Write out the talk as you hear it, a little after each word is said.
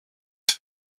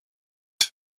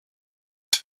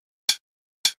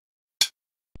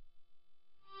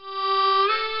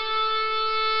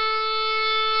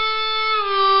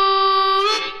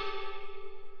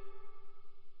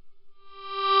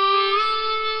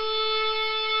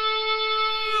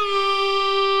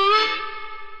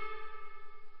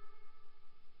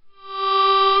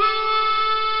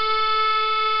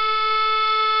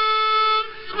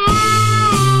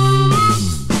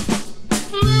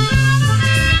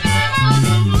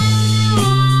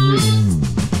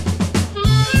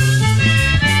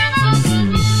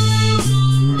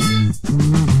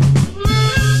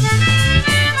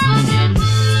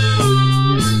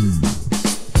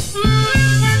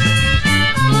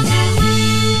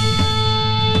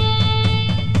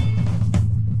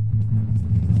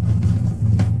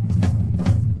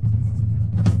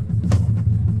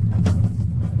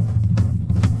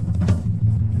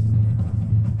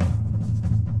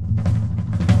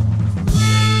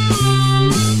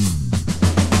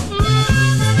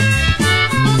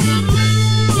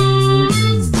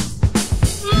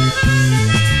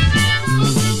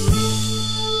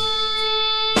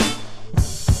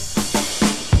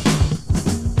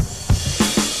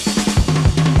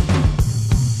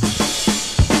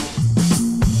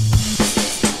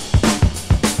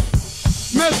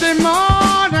Early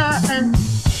morning,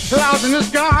 clouds in the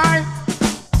sky.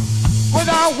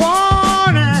 Without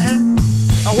warning,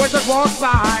 a wizard walks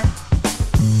by.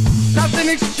 Casting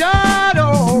its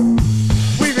shadow,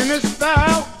 weaving a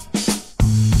spell.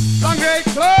 Long gray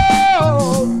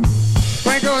cloud,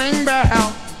 twinkling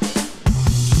bell.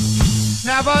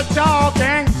 Never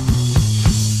talking,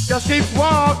 just keep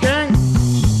walking,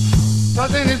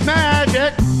 buzzing his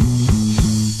magic.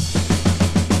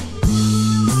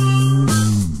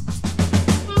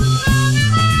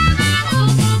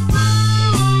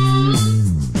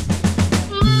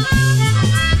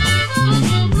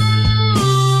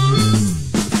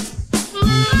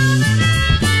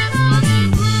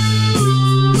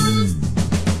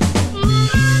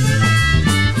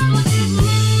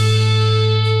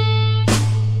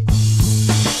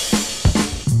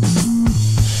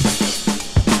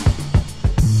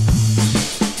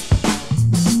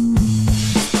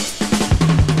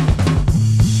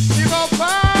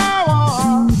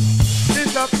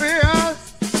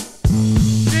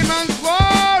 Demons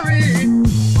worried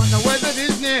when the wizard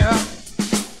is near.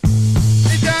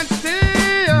 He turns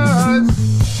tears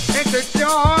into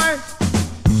joy.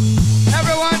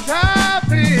 Everyone's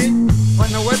happy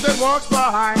when the wizard walks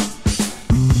by.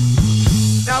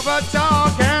 Never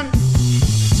talking,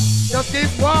 just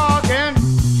keep walking,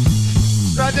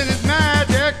 spreading his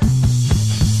magic.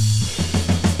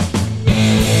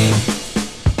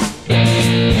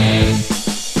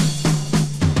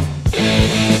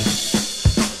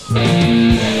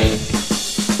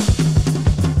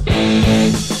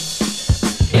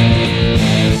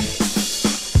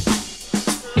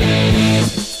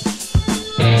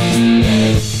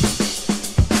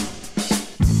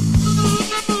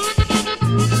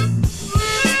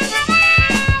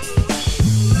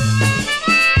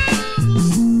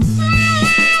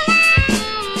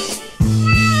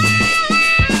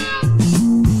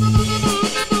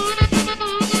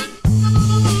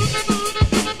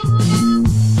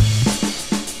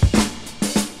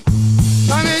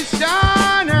 Sun is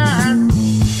shining,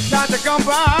 time to come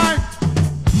by.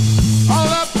 All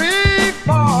the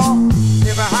people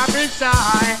give a happy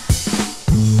sigh.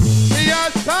 See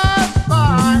us pass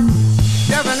by,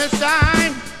 giving a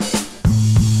sign.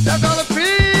 There's all the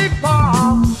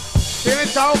people feeling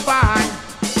so fine.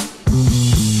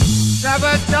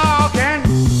 Never talk.